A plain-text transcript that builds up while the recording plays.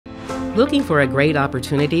Looking for a great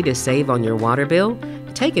opportunity to save on your water bill?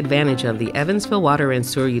 Take advantage of the Evansville Water and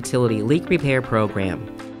Sewer Utility Leak Repair Program.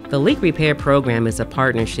 The Leak Repair Program is a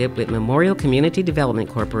partnership with Memorial Community Development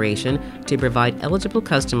Corporation to provide eligible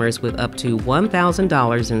customers with up to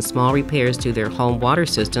 $1,000 in small repairs to their home water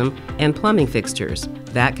system and plumbing fixtures.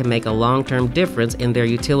 That can make a long-term difference in their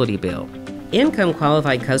utility bill.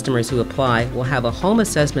 Income-qualified customers who apply will have a home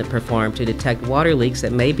assessment performed to detect water leaks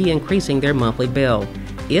that may be increasing their monthly bill.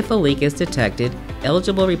 If a leak is detected,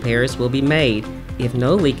 eligible repairs will be made. If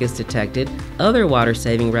no leak is detected, other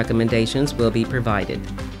water-saving recommendations will be provided.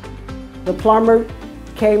 The plumber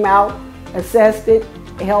came out, assessed it,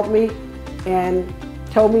 helped me, and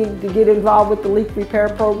told me to get involved with the leak repair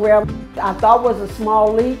program. I thought it was a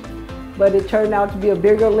small leak, but it turned out to be a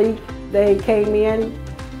bigger leak. They came in,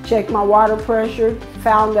 checked my water pressure,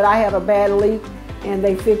 found that I had a bad leak, and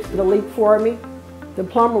they fixed the leak for me. The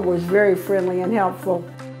plumber was very friendly and helpful.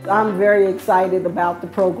 I'm very excited about the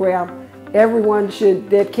program. Everyone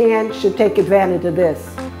should take advantage of this.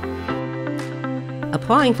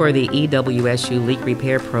 Applying for the EWSU Leak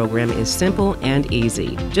Repair Program is simple and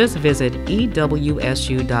easy. Just visit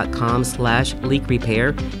ewsu.com/leak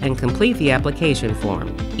repair and complete the application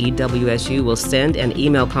form. EWSU will send an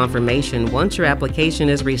email confirmation once your application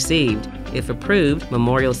is received. If approved,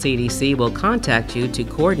 Memorial CDC will contact you to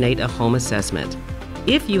coordinate a home assessment.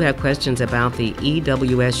 If you have questions about the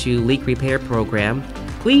EWSU Leak Repair Program,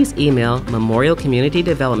 please email Memorial Community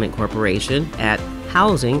Development Corporation at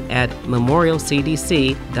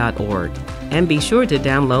housing@memorialcdc.org. And be sure to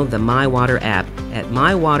download the My Water app at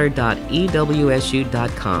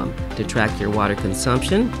mywater.ewsu.com to track your water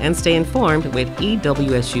consumption and stay informed with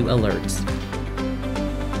EWSU alerts.